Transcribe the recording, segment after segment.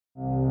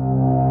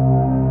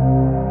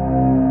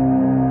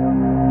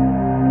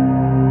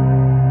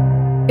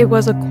It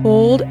was a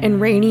cold and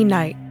rainy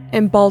night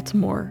in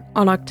Baltimore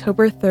on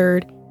October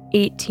 3rd,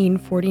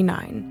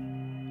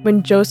 1849,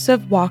 when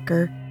Joseph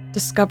Walker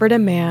discovered a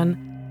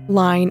man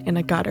lying in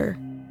a gutter.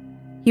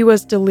 He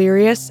was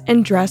delirious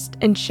and dressed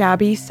in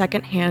shabby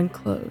second-hand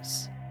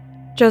clothes.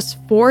 Just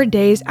 4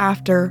 days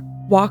after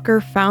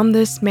Walker found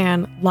this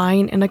man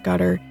lying in a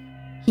gutter,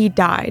 he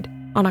died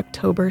on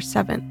October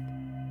 7th.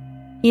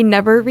 He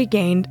never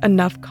regained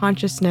enough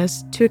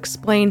consciousness to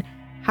explain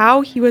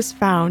how he was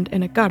found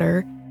in a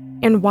gutter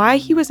and why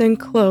he was in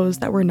clothes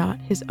that were not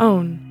his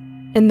own.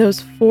 In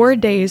those 4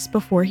 days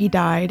before he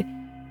died,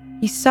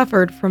 he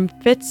suffered from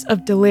fits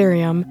of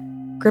delirium,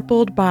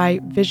 crippled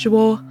by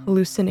visual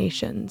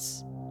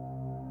hallucinations.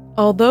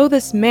 Although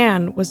this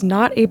man was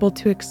not able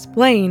to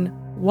explain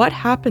what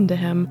happened to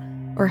him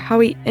or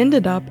how he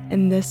ended up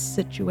in this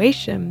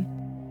situation,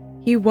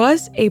 he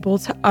was able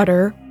to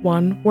utter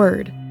one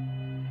word: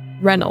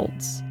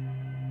 Reynolds.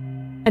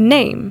 A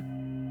name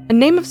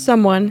of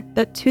someone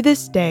that to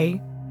this day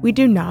we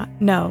do not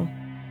know.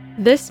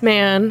 This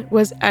man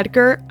was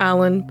Edgar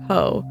Allen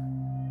Poe,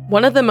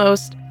 one of the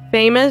most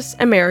famous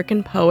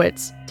American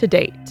poets to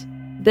date.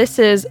 This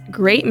is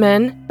Great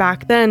Men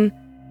Back Then.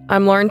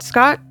 I'm Lauren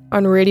Scott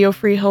on Radio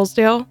Free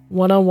Hillsdale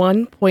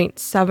 101.7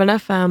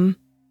 FM.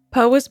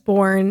 Poe was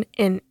born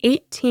in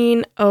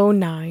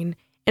 1809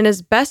 and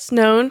is best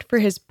known for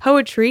his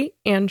poetry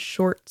and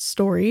short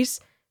stories,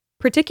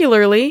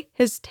 particularly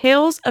his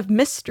tales of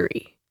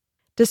mystery.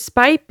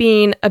 Despite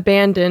being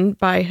abandoned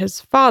by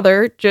his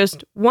father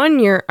just 1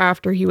 year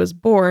after he was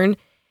born,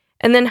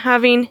 and then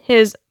having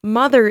his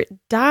mother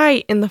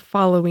die in the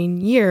following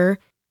year,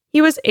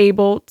 he was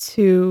able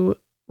to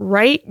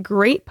write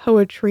great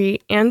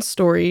poetry and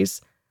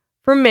stories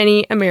for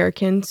many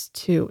Americans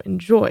to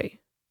enjoy.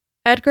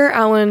 Edgar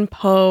Allan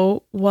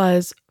Poe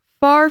was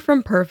far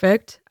from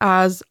perfect,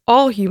 as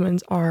all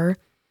humans are,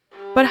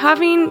 but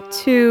having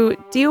to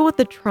deal with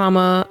the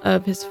trauma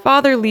of his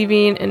father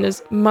leaving and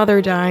his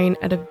mother dying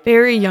at a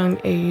very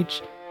young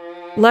age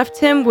left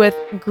him with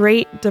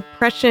great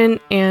depression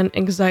and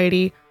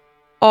anxiety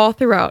all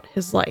throughout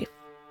his life.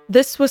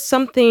 This was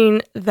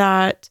something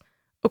that,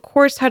 of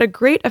course, had a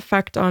great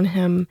effect on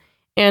him,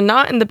 and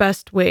not in the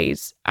best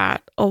ways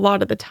at a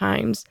lot of the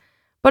times,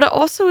 but it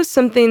also is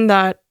something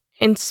that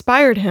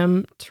inspired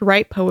him to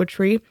write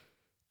poetry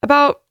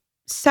about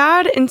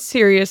sad and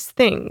serious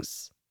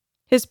things.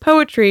 His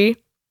poetry,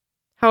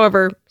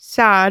 however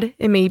sad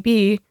it may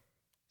be,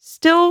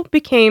 still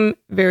became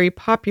very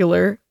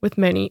popular with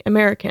many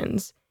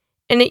Americans,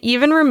 and it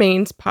even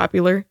remains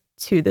popular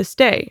to this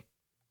day.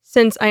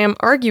 Since I am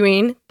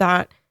arguing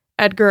that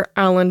Edgar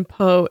Allan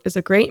Poe is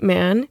a great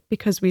man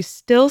because we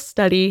still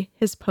study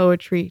his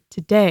poetry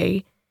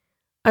today,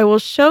 I will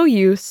show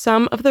you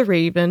some of The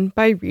Raven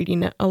by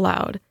reading it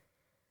aloud.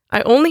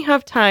 I only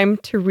have time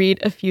to read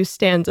a few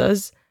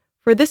stanzas,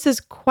 for this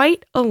is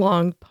quite a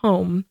long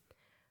poem,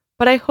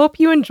 but I hope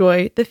you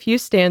enjoy the few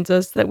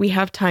stanzas that we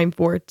have time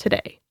for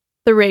today.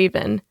 The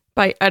Raven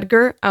by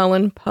Edgar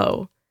Allan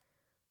Poe.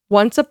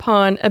 Once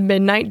upon a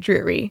midnight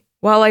dreary,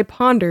 while I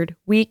pondered,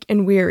 weak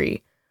and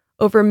weary,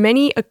 over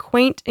many a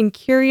quaint and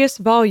curious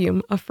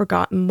volume of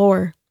forgotten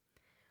lore.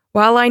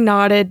 While I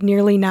nodded,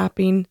 nearly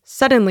napping,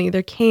 suddenly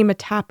there came a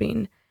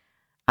tapping,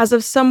 as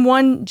of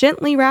someone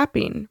gently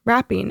rapping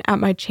at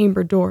my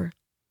chamber door.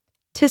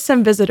 "'Tis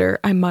some visitor,"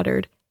 I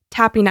muttered,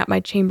 tapping at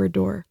my chamber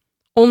door.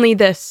 Only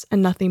this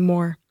and nothing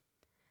more.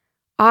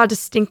 Ah,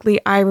 distinctly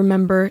I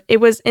remember, it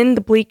was in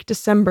the bleak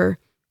December,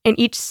 and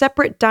each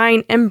separate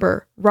dying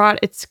ember wrought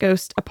its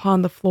ghost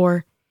upon the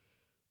floor.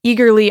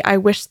 Eagerly I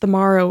wished the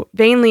morrow,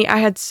 vainly I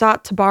had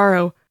sought to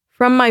borrow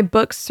from my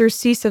books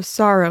surcease of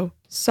sorrow,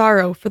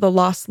 sorrow for the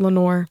lost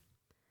Lenore.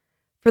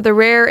 For the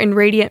rare and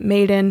radiant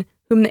maiden,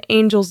 whom the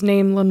angels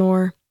name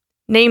Lenore,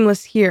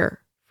 nameless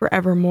here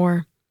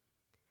forevermore.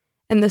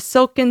 And the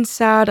silken,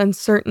 sad,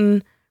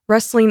 uncertain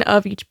rustling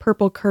of each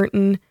purple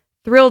curtain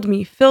thrilled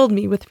me, filled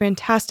me with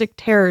fantastic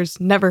terrors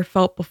never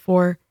felt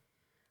before,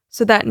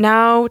 so that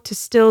now to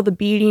still the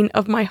beating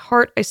of my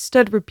heart I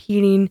stood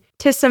repeating,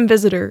 "'Tis some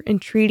visitor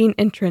entreating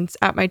entrance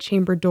at my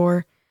chamber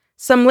door,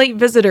 some late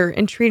visitor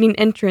entreating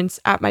entrance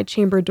at my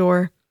chamber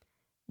door.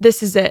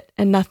 This is it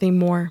and nothing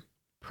more."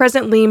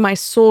 Presently my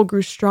soul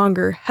grew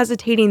stronger,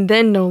 hesitating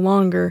then no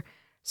longer.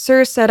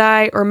 "Sir," said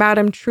I, "or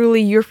madam,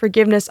 truly your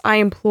forgiveness I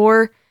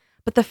implore,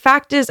 but the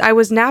fact is I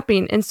was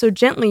napping, and so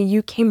gently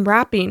you came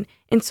rapping,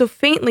 and so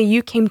faintly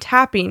you came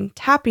tapping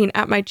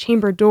at my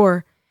chamber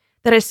door,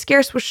 that I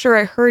scarce was sure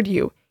I heard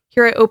you.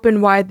 Here I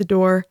opened wide the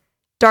door.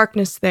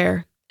 Darkness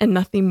there, and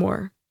nothing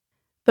more."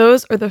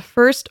 Those are the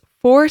first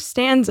 4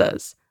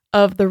 stanzas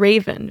of The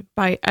Raven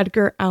by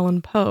Edgar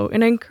Allan Poe,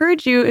 and I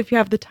encourage you, if you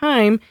have the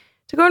time,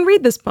 to go and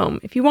read this poem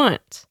if you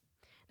want.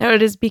 Now,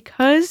 it is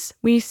because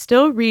we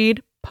still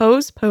read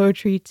Poe's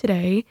poetry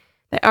today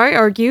that I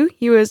argue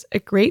he was a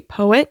great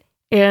poet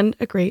and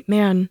a great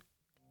man.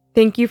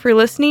 Thank you for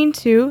listening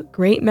to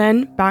Great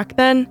Men Back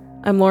Then.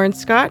 I'm Lauren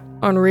Scott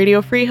on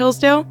Radio Free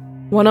Hillsdale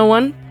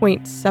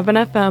 101.7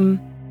 FM.